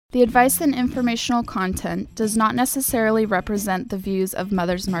The advice and informational content does not necessarily represent the views of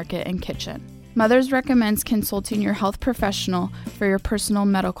Mother's Market and Kitchen. Mother's recommends consulting your health professional for your personal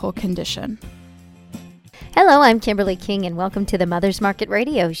medical condition. Hello, I'm Kimberly King, and welcome to the Mother's Market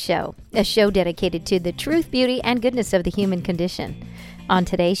Radio Show, a show dedicated to the truth, beauty, and goodness of the human condition. On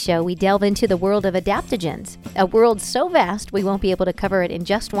today's show, we delve into the world of adaptogens, a world so vast we won't be able to cover it in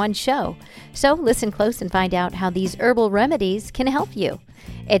just one show. So listen close and find out how these herbal remedies can help you.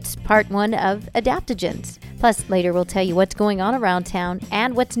 It's part one of adaptogens. Plus, later we'll tell you what's going on around town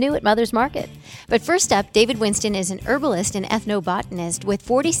and what's new at Mother's Market. But first up, David Winston is an herbalist and ethnobotanist with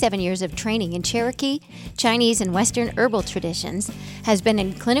 47 years of training in Cherokee, Chinese, and Western herbal traditions, has been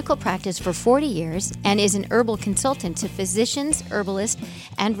in clinical practice for 40 years, and is an herbal consultant to physicians, herbalists,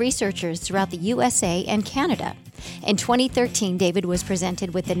 and researchers throughout the USA and Canada. In 2013, David was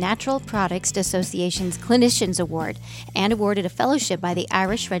presented with the Natural Products Association's Clinicians Award and awarded a fellowship by the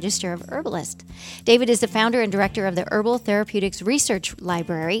Irish Register of Herbalists. David is the founder and director of the Herbal Therapeutics Research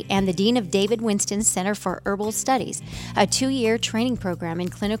Library and the dean of David Winston Center for Herbal Studies, a 2-year training program in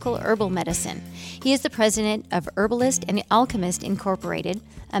clinical herbal medicine. He is the president of Herbalist and Alchemist Incorporated,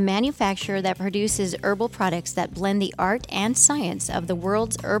 a manufacturer that produces herbal products that blend the art and science of the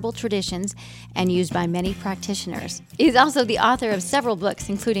world's herbal traditions and used by many practitioners. He's also the author of several books,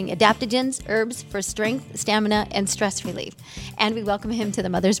 including Adaptogens, Herbs for Strength, Stamina, and Stress Relief. And we welcome him to the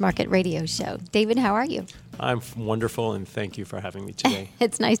Mother's Market Radio Show. David, how are you? I'm wonderful, and thank you for having me today.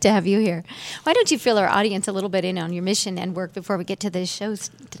 It's nice to have you here. Why don't you fill our audience a little bit in on your mission and work before we get to the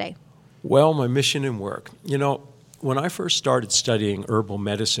shows today? Well, my mission and work. When I first started studying herbal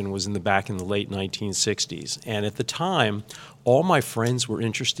medicine was in the late 1960s. And at the time, all my friends were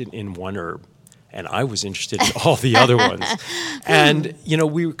interested in one herb, and I was interested in all the other ones. And,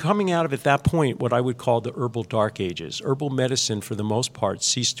 we were coming out of, at that point, what I would call the herbal dark ages. Herbal medicine, for the most part,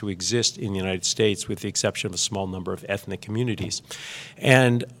 ceased to exist in the United States, with the exception of a small number of ethnic communities.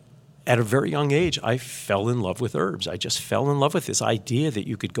 And at a very young age, I fell in love with herbs. I just fell in love with this idea that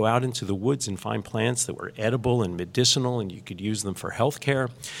you could go out into the woods and find plants that were edible and medicinal, and you could use them for health care.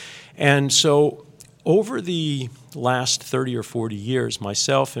 And so over the last 30 or 40 years,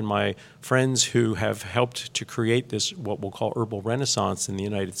 myself and my friends who have helped to create this, what we'll call herbal renaissance in the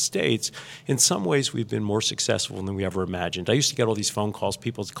United States, in some ways we've been more successful than we ever imagined. I used to get all these phone calls.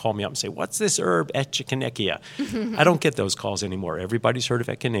 People would call me up and say, "What's this herb, echinacea?" I don't get those calls anymore. Everybody's heard of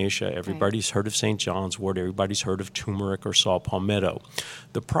echinacea. Everybody's heard of St. John's wort. Everybody's heard of turmeric or saw palmetto.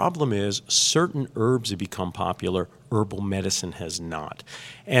 The problem is certain herbs have become popular. Herbal medicine has not.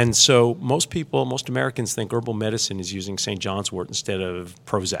 And so most Americans think herbal medicine is using St. John's wort instead of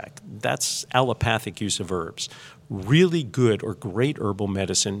Prozac. That's allopathic use of herbs. Really good or great herbal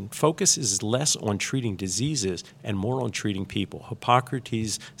medicine focuses less on treating diseases and more on treating people.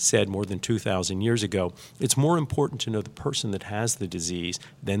 Hippocrates said more than 2,000 years ago, it's more important to know the person that has the disease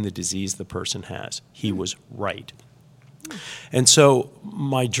than the disease the person has. He was right. And so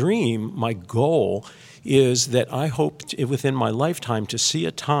my dream, my goal, is that I hope within my lifetime to see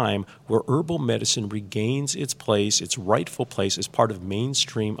a time where herbal medicine regains its place, its rightful place as part of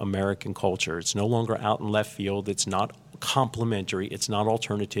mainstream American culture. It's no longer out in left field. It's not complementary. It's not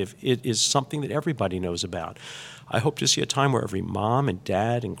alternative. It is something that everybody knows about. I hope to see a time where every mom and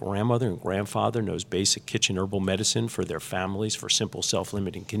dad and grandmother and grandfather knows basic kitchen herbal medicine for their families, for simple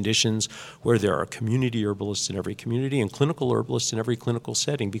self-limiting conditions, where there are community herbalists in every community and clinical herbalists in every clinical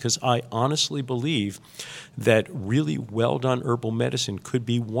setting, because I honestly believe that really well-done herbal medicine could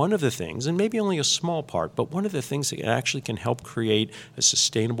be one of the things, and maybe only a small part, but one of the things that actually can help create a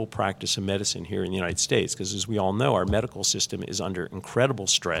sustainable practice of medicine here in the United States, because as we all know, our medical system is under incredible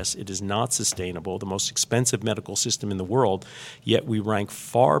stress. It is not sustainable, the most expensive medical system in the world, yet we rank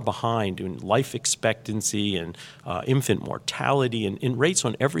far behind in life expectancy and infant mortality and in rates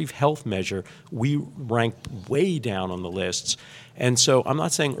on every health measure. We rank way down on the lists. And so I'm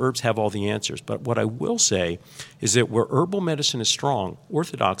not saying herbs have all the answers, but what I will say is that where herbal medicine is strong,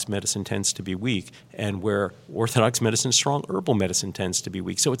 orthodox medicine tends to be weak, and where orthodox medicine is strong, herbal medicine tends to be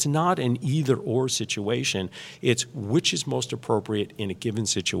weak. So it's not an either-or situation. It's which is most appropriate in a given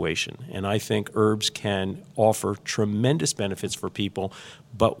situation. And I think herbs can offer tremendous benefits for people,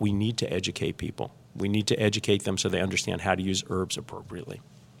 but we need to educate people. We need to educate them so they understand how to use herbs appropriately.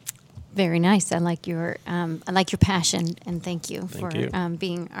 Very nice. I like your passion, and thank you for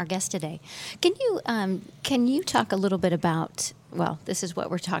being our guest today. Can you talk a little bit about? Well, this is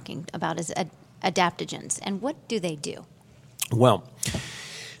what we're talking about is adaptogens, and what do they do? Well,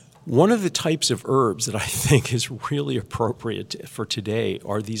 One of the types of herbs that I think is really appropriate for today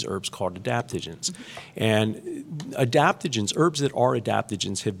are these herbs called adaptogens. And adaptogens, herbs that are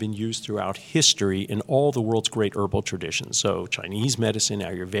adaptogens, have been used throughout history in all the world's great herbal traditions. So Chinese medicine,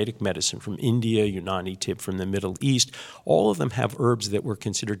 Ayurvedic medicine from India, Unani tib from the Middle East, all of them have herbs that were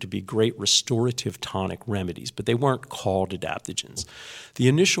considered to be great restorative tonic remedies, but they weren't called adaptogens. The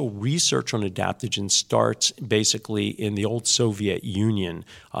initial research on adaptogens starts basically in the old Soviet Union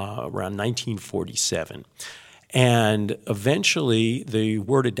around 1947. And eventually, the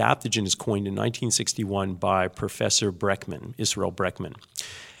word adaptogen is coined in 1961 by Professor Brekman, Israel Brekman.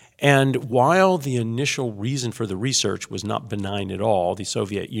 And while the initial reason for the research was not benign at all, the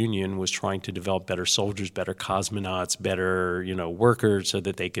Soviet Union was trying to develop better soldiers, better cosmonauts, better workers so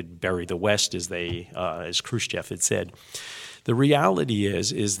that they could bury the West, as Khrushchev had said. The reality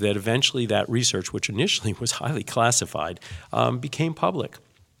is that eventually that research, which initially was highly classified, became public.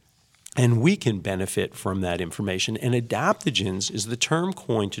 And we can benefit from that information. And adaptogens is the term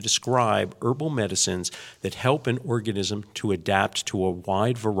coined to describe herbal medicines that help an organism to adapt to a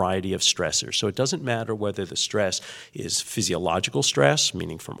wide variety of stressors. So it doesn't matter whether the stress is physiological stress,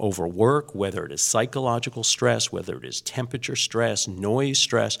 meaning from overwork, whether it is psychological stress, whether it is temperature stress, noise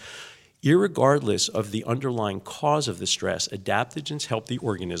stress. Irregardless of the underlying cause of the stress, adaptogens help the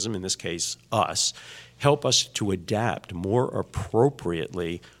organism, in this case us, help us to adapt more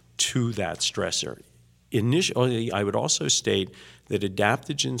appropriately to that stressor. Initially, I would also state that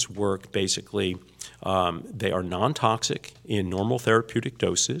adaptogens work basically, they are non-toxic in normal therapeutic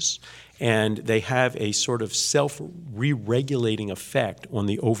doses, and they have a sort of self-re-regulating effect on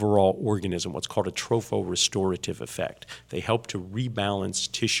the overall organism, what's called a tropho-restorative effect. They help to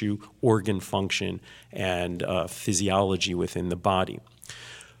rebalance tissue, organ function, and physiology within the body.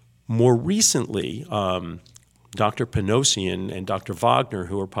 More recently, Dr. Panosian and Dr. Wagner,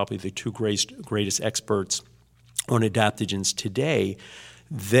 who are probably the two greatest experts on adaptogens today,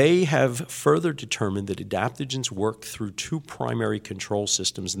 they have further determined that adaptogens work through two primary control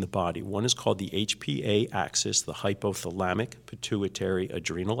systems in the body. One is called the HPA axis, the hypothalamic pituitary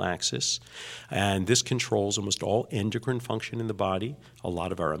adrenal axis, and this controls almost all endocrine function in the body, a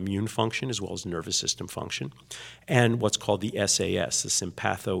lot of our immune function as well as nervous system function, and what's called the SAS, the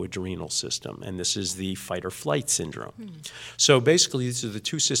sympathoadrenal system, and this is the fight or flight syndrome. So basically, these are the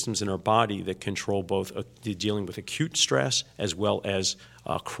two systems in our body that control both dealing with acute stress as well as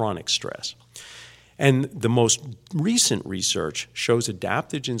chronic stress. And the most recent research shows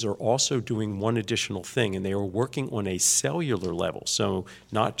adaptogens are also doing one additional thing, and they are working on a cellular level. So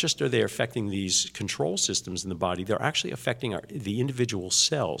not just are they affecting these control systems in the body, they're actually affecting the individual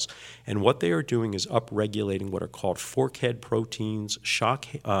cells. And what they are doing is upregulating what are called fork head proteins,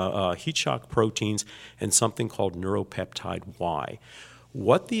 heat shock proteins, and something called neuropeptide Y.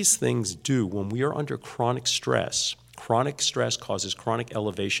 What these things do when we are under chronic stress causes chronic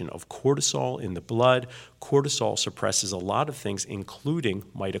elevation of cortisol in the blood. Cortisol suppresses a lot of things, including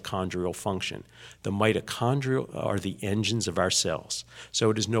mitochondrial function. The mitochondria are the engines of our cells. So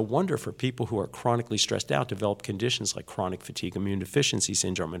it is no wonder for people who are chronically stressed out develop conditions like chronic fatigue immune deficiency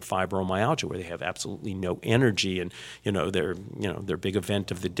syndrome and fibromyalgia, where they have absolutely no energy, and their big event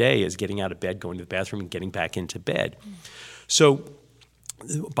of the day is getting out of bed, going to the bathroom, and getting back into bed. So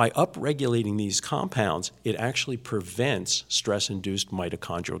by upregulating these compounds, it actually prevents stress-induced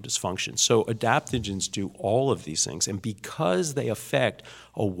mitochondrial dysfunction. So adaptogens do all of these things, and because they affect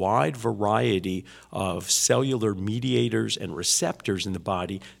a wide variety of cellular mediators and receptors in the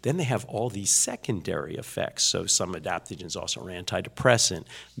body, then they have all these secondary effects. So some adaptogens also are antidepressant.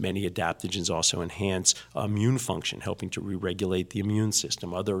 Many adaptogens also enhance immune function, helping to re-regulate the immune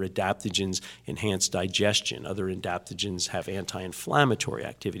system. Other adaptogens enhance digestion. Other adaptogens have anti-inflammatory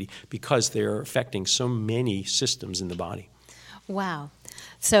activity because they're affecting so many systems in the body. Wow.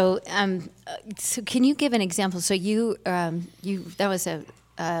 So, so can you give an example? So that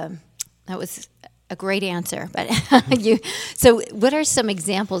was a great answer, but so what are some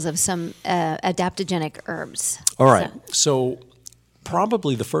examples of some adaptogenic herbs? All right. So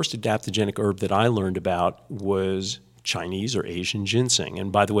probably the first adaptogenic herb that I learned about was Chinese or Asian ginseng.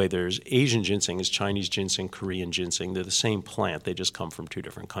 And by the way, there's Asian ginseng is Chinese ginseng, Korean ginseng. They're the same plant. They just come from two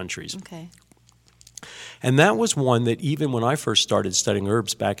different countries. Okay. And that was one that even when I first started studying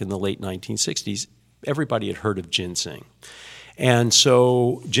herbs back in the late 1960s, everybody had heard of ginseng. And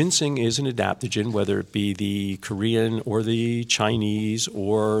so ginseng is an adaptogen, whether it be the Korean or the Chinese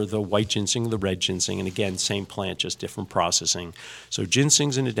or the white ginseng, the red ginseng. And again, same plant, just different processing. So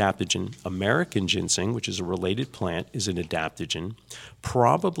ginseng's an adaptogen. American ginseng, which is a related plant, is an adaptogen.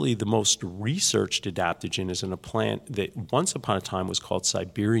 Probably the most researched adaptogen is in a plant that once upon a time was called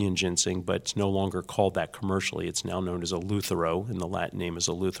Siberian ginseng, but it's no longer called that commercially. It's now known as Eleuthero, and the Latin name is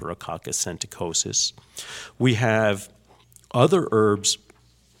Eleutherococcus centicosus. We have other herbs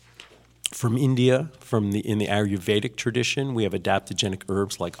from India, in the Ayurvedic tradition. We have adaptogenic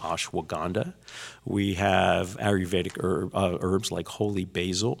herbs like ashwagandha. We have Ayurvedic herbs like holy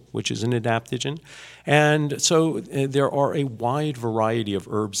basil, which is an adaptogen. And so there are a wide variety of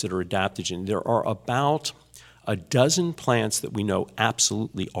herbs that are adaptogen. There are about a dozen plants that we know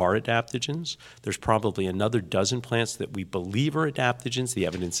absolutely are adaptogens. There's probably another dozen plants that we believe are adaptogens. The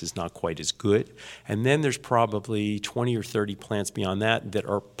evidence is not quite as good. And then there's probably 20 or 30 plants beyond that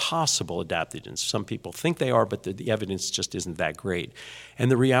are possible adaptogens. Some people think they are, but the evidence just isn't that great. And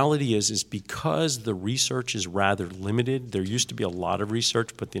the reality is because the research is rather limited, there used to be a lot of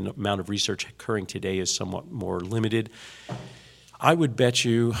research, but the amount of research occurring today is somewhat more limited. I would bet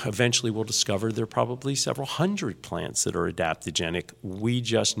you eventually we'll discover there are probably several hundred plants that are adaptogenic. We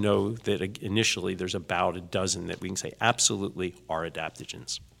just know that initially there's about a dozen that we can say absolutely are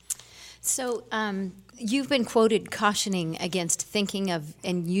adaptogens. So you've been quoted cautioning against thinking of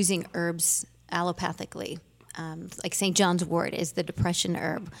and using herbs allopathically, like St. John's wort is the depression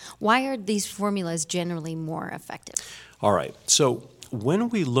herb. Why are these formulas generally more effective? All right. So when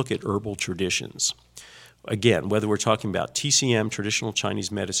we look at herbal traditions, again, whether we're talking about TCM, traditional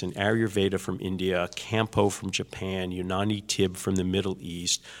Chinese medicine, Ayurveda from India, Campo from Japan, Unani Tib from the Middle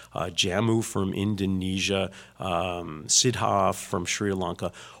East, Jamu from Indonesia, Siddha from Sri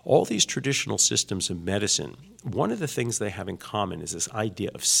Lanka, all these traditional systems of medicine, one of the things they have in common is this idea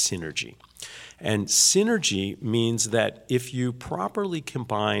of synergy. And synergy means that if you properly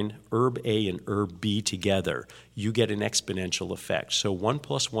combine herb A and herb B together, you get an exponential effect. So 1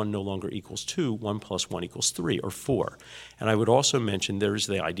 + 1 no longer equals 2, 1 + 1 equals 3 or 4. And I would also mention there's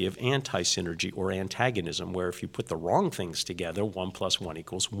the idea of anti-synergy or antagonism, where if you put the wrong things together, 1 + 1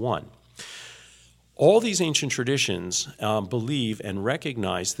 equals 1. All these ancient traditions believe and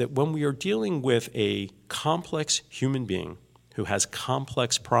recognize that when we are dealing with a complex human being who has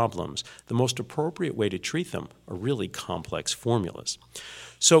complex problems, the most appropriate way to treat them are really complex formulas.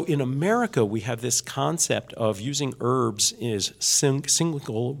 So in America, we have this concept of using herbs as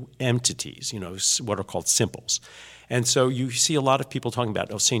single entities, what are called simples. And so you see a lot of people talking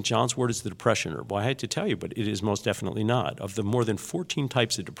about, St. John's wort is the depression herb. Well, I hate to tell you, but it is most definitely not. Of the more than 14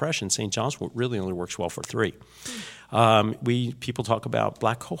 types of depression, St. John's wort really only works well for 3. People talk about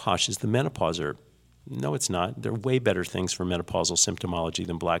black cohosh is the menopause herb. No, it's not. There are way better things for menopausal symptomology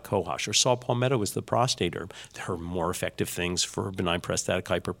than black cohosh. Or saw palmetto is the prostate herb. There are more effective things for benign prostatic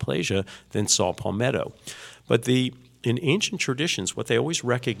hyperplasia than saw palmetto. But in ancient traditions, what they always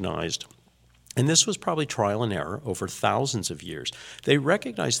recognized, and this was probably trial and error over thousands of years, they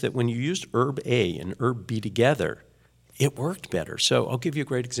recognized that when you used herb A and herb B together, it worked better. So I'll give you a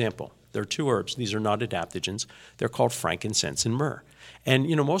great example. There are 2 herbs. These are not adaptogens. They're called frankincense and myrrh. And,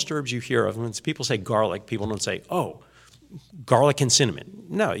 most herbs you hear of, when people say garlic, people don't say, garlic and cinnamon.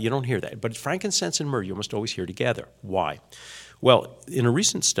 No, you don't hear that. But frankincense and myrrh, you almost always hear together. Why? Well, in a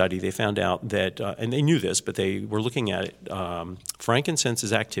recent study, they found out that, and they knew this, but they were looking at it,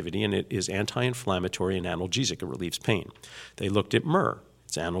 frankincense's activity, and it is anti-inflammatory and analgesic. It relieves pain. They looked at myrrh.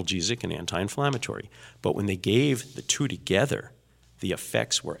 It's analgesic and anti-inflammatory. But when they gave the 2 together, the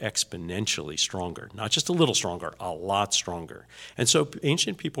effects were exponentially stronger. Not just a little stronger, a lot stronger. And so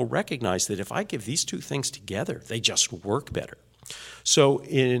ancient people recognized that if I give these 2 things together, they just work better. So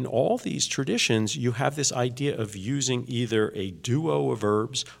in all these traditions, you have this idea of using either a duo of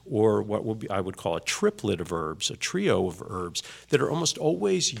herbs or what I would call a triplet of herbs, a trio of herbs, that are almost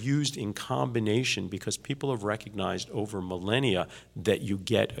always used in combination because people have recognized over millennia that you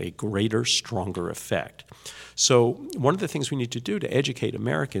get a greater, stronger effect. So one of the things we need to do to educate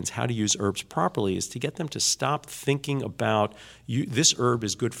Americans how to use herbs properly is to get them to stop thinking about this herb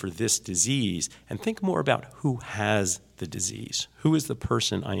is good for this disease and think more about who has the disease. Who is the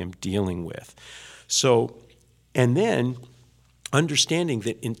person I am dealing with? So, and then understanding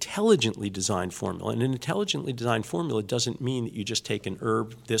that intelligently designed formula, and an intelligently designed formula doesn't mean that you just take an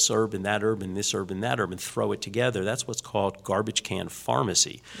herb, this herb, and that herb, and this herb, and that herb, and throw it together. That's what's called garbage can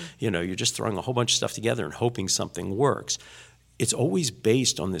pharmacy. You're just throwing a whole bunch of stuff together and hoping something works. it's always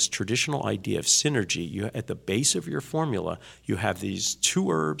based on this traditional idea of synergy. At the base of your formula, you have these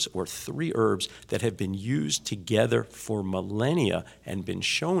 2 herbs or 3 herbs that have been used together for millennia and been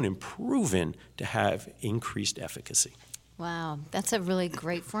shown and proven to have increased efficacy. Wow, that's a really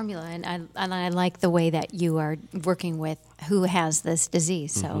great formula, and I like the way that you are working with who has this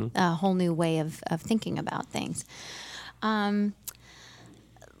disease, so a whole new way of thinking about things.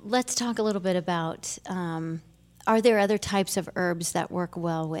 Let's talk a little bit about, are there other types of herbs that work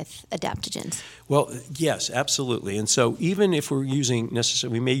well with adaptogens? Well, yes, absolutely. And so even if we're using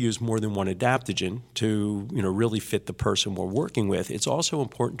we may use more than one adaptogen to really fit the person we're working with, it's also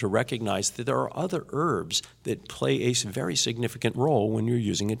important to recognize that there are other herbs that play a very significant role when you're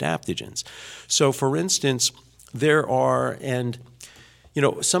using adaptogens. So for instance, there are,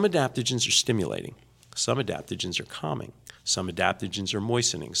 some adaptogens are stimulating, some adaptogens are calming. Some adaptogens are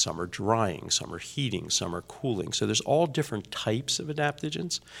moistening, some are drying, some are heating, some are cooling. So there's all different types of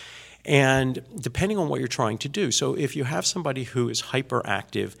adaptogens, and depending on what you're trying to do. So if you have somebody who is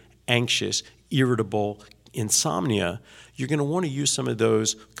hyperactive, anxious, irritable, insomnia, you're going to want to use some of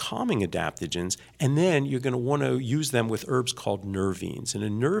those calming adaptogens, and then you're going to want to use them with herbs called nervines. And a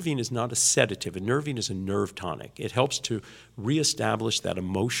nervine is not a sedative. A nervine is a nerve tonic. It helps to reestablish that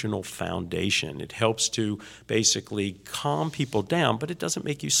emotional foundation. It helps to basically calm people down, but it doesn't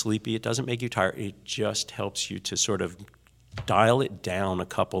make you sleepy. It doesn't make you tired. It just helps you to sort of dial it down a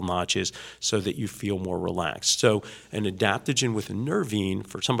couple notches so that you feel more relaxed. So an adaptogen with a nervine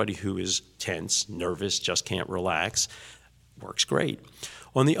for somebody who is tense, nervous, just can't relax, works great.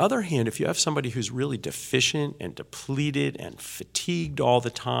 On the other hand, if you have somebody who's really deficient and depleted and fatigued all the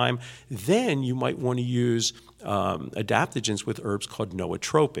time, then you might want to use adaptogens with herbs called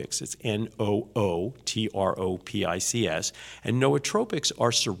nootropics. It's nootropics, and nootropics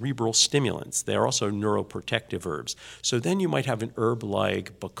are cerebral stimulants. They're also neuroprotective herbs. So then you might have an herb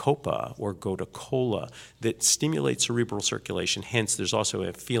like bacopa or gotu-kola that stimulates cerebral circulation. Hence, there's also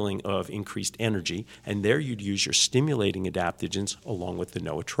a feeling of increased energy, and there you'd use your stimulating adaptogens along with the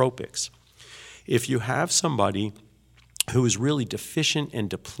nootropics. If you have somebody who is really deficient and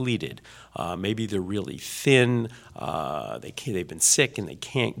depleted, maybe they're really thin, they've been sick and they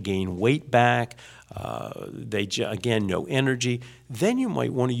can't gain weight back, again, no energy, then you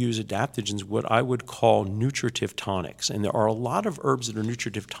might want to use adaptogens, what I would call nutritive tonics. And there are a lot of herbs that are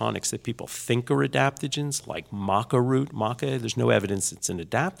nutritive tonics that people think are adaptogens, like maca root. Maca, there's no evidence it's an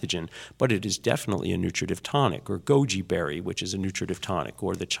adaptogen, but it is definitely a nutritive tonic. Or goji berry, which is a nutritive tonic,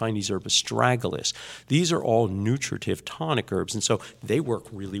 or the Chinese herb astragalus. These are all nutritive tonic herbs, and so they work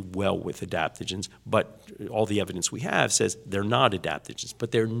really well with adaptogens, but all the evidence we have says they're not adaptogens,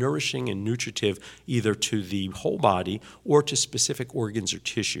 but they're nourishing and nutritive either to the whole body or to specific organs or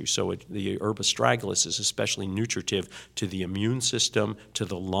tissue. So the herb astragalus is especially nutritive to the immune system, to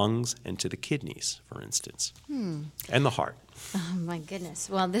the lungs, and to the kidneys, for instance, and the heart. Oh, my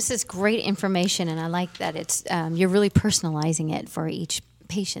goodness. Well, this is great information, and I like that it's you're really personalizing it for each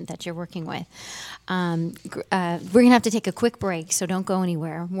patient that you're working with. We're going to have to take a quick break, so don't go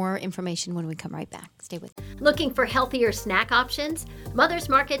anywhere. More information when we come right back. Stay with me. Looking for healthier snack options? Mother's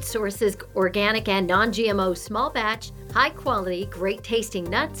Market sources organic and non-GMO small batch, high quality, great tasting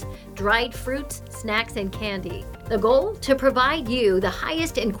nuts, dried fruits, snacks, and candy. The goal? To provide you the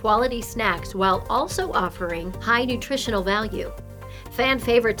highest in quality snacks while also offering high nutritional value. Fan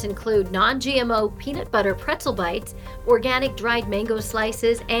favorites include non-GMO peanut butter pretzel bites, organic dried mango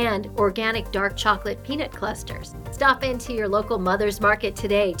slices, and organic dark chocolate peanut clusters. Stop into your local Mother's Market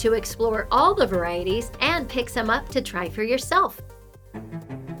today to explore all the varieties and pick some up to try for yourself.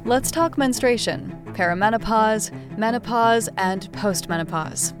 Let's talk menstruation, perimenopause, menopause, and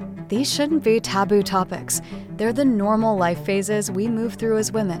postmenopause. These shouldn't be taboo topics. They're the normal life phases we move through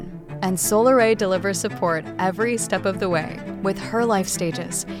as women. And Solaray delivers support every step of the way with her life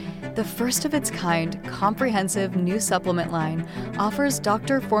stages. The first of its kind, comprehensive new supplement line offers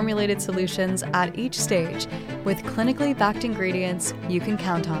doctor-formulated solutions at each stage with clinically backed ingredients you can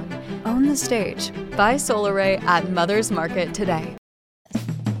count on. Own the stage. Buy Solaray at Mother's Market today.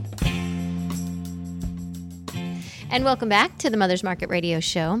 And welcome back to the Mother's Market Radio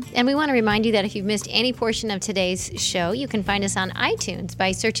Show. And we want to remind you that if you've missed any portion of today's show, you can find us on iTunes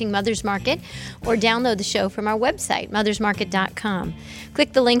by searching Mother's Market or download the show from our website, mothersmarket.com.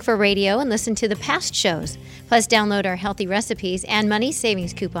 Click the link for radio and listen to the past shows. Plus, download our healthy recipes and money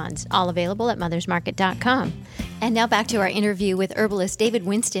savings coupons, all available at mothersmarket.com. And now back to our interview with herbalist David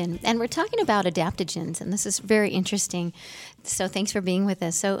Winston. And we're talking about adaptogens, and this is very interesting. So thanks for being with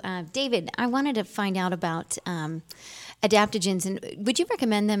us. So, David, I wanted to find out about adaptogens, and would you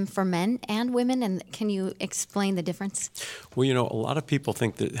recommend them for men and women? And can you explain the difference? Well, a lot of people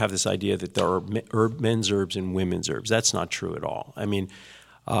have this idea that there are men's herbs and women's herbs. That's not true at all. I mean,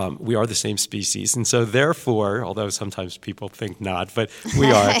 we are the same species, and so therefore, although sometimes people think not, but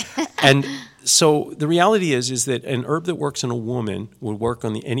we are. And so the reality is that an herb that works in a woman would work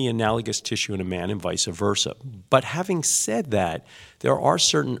on any analogous tissue in a man and vice versa. But having said that, there are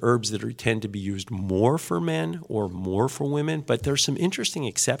certain herbs that tend to be used more for men or more for women, but there's some interesting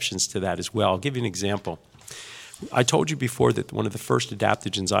exceptions to that as well. I'll give you an example. I told you before that one of the first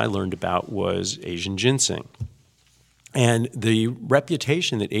adaptogens I learned about was Asian ginseng. And the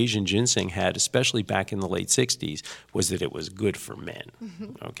reputation that Asian ginseng had, especially back in the late 60s, was that it was good for men.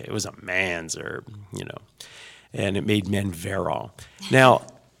 Mm-hmm. Okay, it was a man's herb, and it made men virile. Now,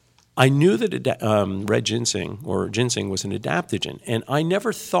 I knew that red ginseng or ginseng was an adaptogen, and I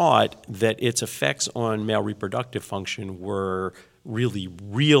never thought that its effects on male reproductive function were really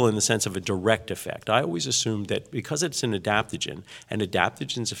real in the sense of a direct effect. I always assumed that because it's an adaptogen, and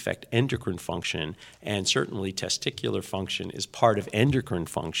adaptogens affect endocrine function, and certainly testicular function is part of endocrine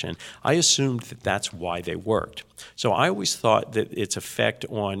function, I assumed that that's why they worked. So I always thought that its effect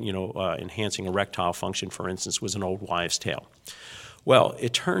on, enhancing erectile function, for instance, was an old wives' tale. Well,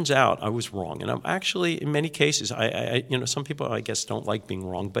 it turns out I was wrong, and I'm actually, in many cases, I some people, I guess, don't like being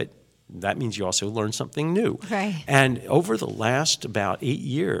wrong, but that means you also learn something new. Right. And over the last about 8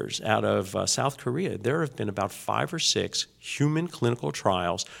 years out of South Korea, there have been about 5 or 6 human clinical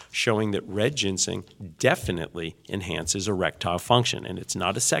trials showing that red ginseng definitely enhances erectile function. And it's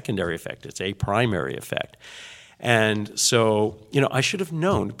not a secondary effect, it's a primary effect. And so, I should have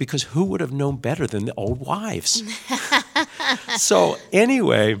known, because who would have known better than the old wives? So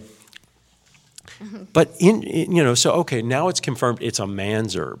anyway, but okay, now it's confirmed it's a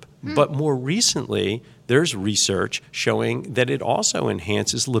man's herb. But more recently, there's research showing that it also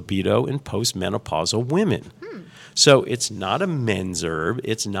enhances libido in postmenopausal women. So it's not a men's herb,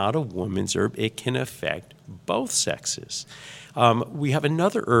 it's not a woman's herb, it can affect both sexes. We have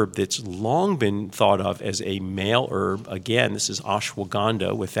another herb that's long been thought of as a male herb. Again, this is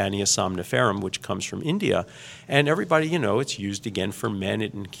ashwagandha, Withania somniferum, which comes from India. And everybody, it's used again for men.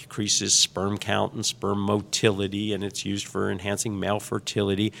 It increases sperm count and sperm motility, and it's used for enhancing male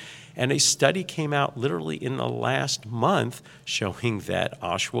fertility. And a study came out literally in the last month showing that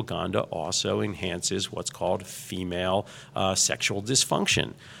ashwagandha also enhances what's called female sexual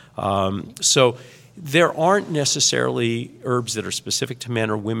dysfunction. So there aren't necessarily herbs that are specific to men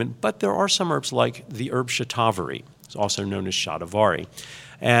or women, but there are some herbs like the herb shatavari. It's also known as shatavari.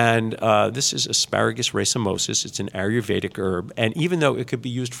 And this is Asparagus racemosus. It's an Ayurvedic herb. And even though it could be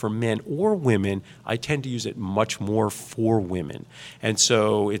used for men or women, I tend to use it much more for women. And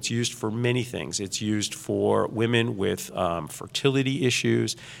so it's used for many things. It's used for women with fertility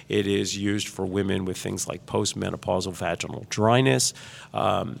issues. It is used for women with things like postmenopausal vaginal dryness.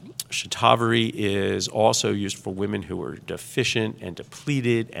 Shatavari is also used for women who are deficient and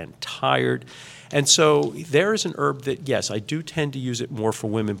depleted and tired. And so there is an herb that, yes, I do tend to use it more for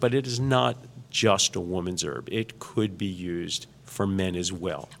women, but it is not just a woman's herb. It could be used for men as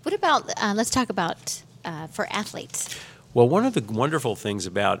well. What about, let's talk about for athletes. Well, one of the wonderful things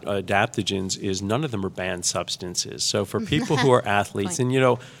about adaptogens is none of them are banned substances. So for people who are athletes,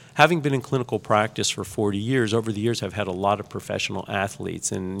 and having been in clinical practice for 40 years, over the years I've had a lot of professional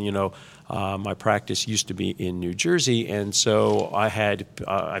athletes. And, my practice used to be in New Jersey, and so I've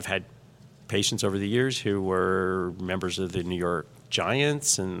had patients over the years who were members of the New York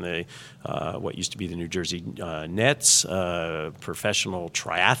Giants and the what used to be the New Jersey Nets, professional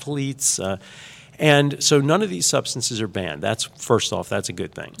triathletes. And so none of these substances are banned. That's, first off, that's a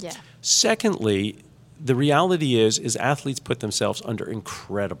good thing. Yeah. Secondly, the reality is athletes put themselves under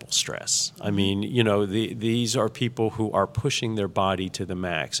incredible stress. I mean, these are people who are pushing their body to the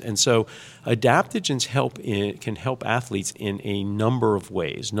max. And so adaptogens can help athletes in a number of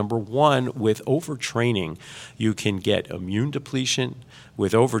ways. Number one, with overtraining, you can get immune depletion.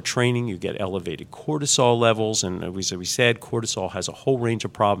 With overtraining, you get elevated cortisol levels. And as we said, cortisol has a whole range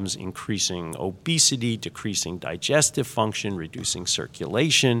of problems, increasing obesity, decreasing digestive function, reducing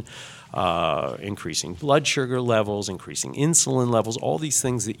circulation, increasing blood sugar levels, increasing insulin levels, all these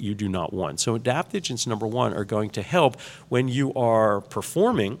things that you do not want. So adaptogens, number one, are going to help when you are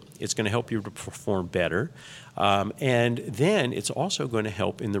performing. It's going to help you to perform better. And then it's also going to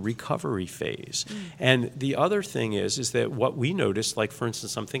help in the recovery phase. And the other thing is that what we noticed, like, for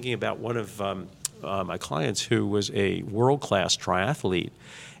instance, I'm thinking about one of my clients who was a world-class triathlete.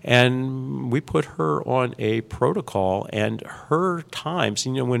 And we put her on a protocol, and her times,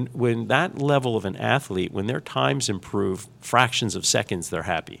 when that level of an athlete, when their times improve fractions of seconds, they're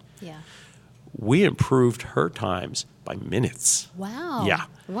happy. Yeah. We improved her times by minutes. Wow. Yeah.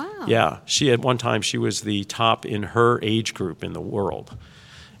 Wow. Yeah. At one time, she was the top in her age group in the world.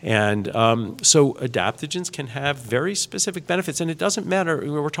 And so adaptogens can have very specific benefits, and it doesn't matter.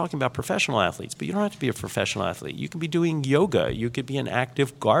 We're talking about professional athletes, but you don't have to be a professional athlete. You can be doing yoga. You could be an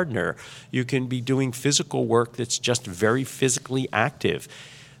active gardener. You can be doing physical work that's just very physically active.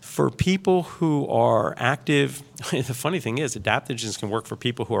 For people who are active, the funny thing is adaptogens can work for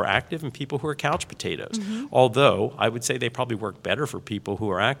people who are active and people who are couch potatoes. Mm-hmm. Although I would say they probably work better for people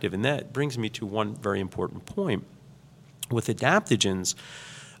who are active. And that brings me to one very important point. With adaptogens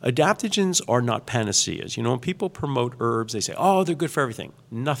are not panaceas. When people promote herbs, they say, oh, they're good for everything.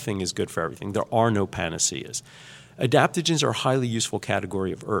 Nothing is good for everything. There are no panaceas. Adaptogens are a highly useful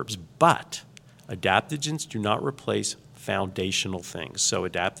category of herbs, but adaptogens do not replace foundational things. So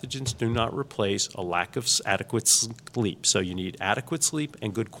adaptogens do not replace a lack of adequate sleep. So you need adequate sleep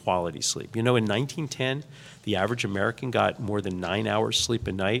and good quality sleep. In 1910, the average American got more than 9 hours sleep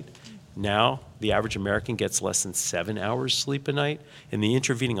a night. Now, the average American gets less than 7 hours sleep a night. In the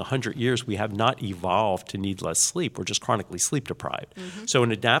intervening 100 years, we have not evolved to need less sleep. We're just chronically sleep deprived. Mm-hmm. So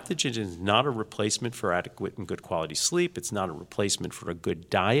an adaptogen is not a replacement for adequate and good quality sleep. It's not a replacement for a good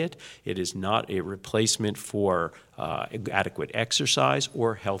diet. It is not a replacement for adequate exercise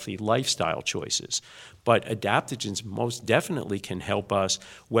or healthy lifestyle choices. But adaptogens most definitely can help us,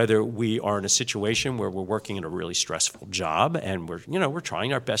 whether we are in a situation where we're working in a really stressful job and we're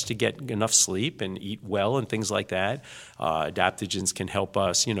trying our best to get enough sleep and eat well and things like that. Adaptogens can help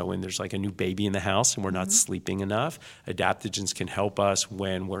us, when there's like a new baby in the house and we're not sleeping enough. Adaptogens can help us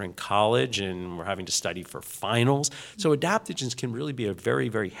when we're in college and we're having to study for finals. So adaptogens can really be a very,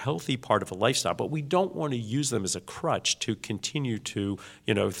 very healthy part of a lifestyle, but we don't want to use them as a crutch to continue to,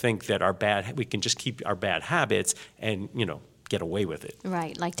 think that we can just keep our bad habits and, get away with it.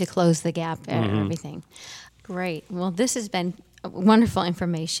 Right, like to close the gap and everything. Great. Well, this has been wonderful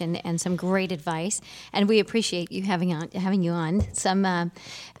information and some great advice, and we appreciate you having you on. Some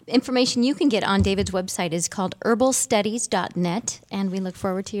information you can get on David's website is called herbalstudies.net, and we look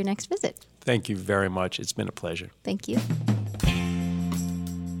forward to your next visit. Thank you very much. It's been a pleasure. Thank you.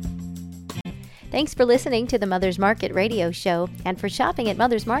 Thanks for listening to the Mother's Market radio show and for shopping at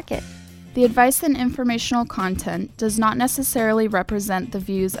Mother's Market. The advice and informational content does not necessarily represent the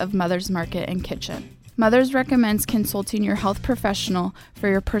views of Mother's Market and Kitchen. Mothers recommends consulting your health professional for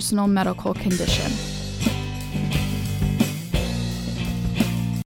your personal medical condition.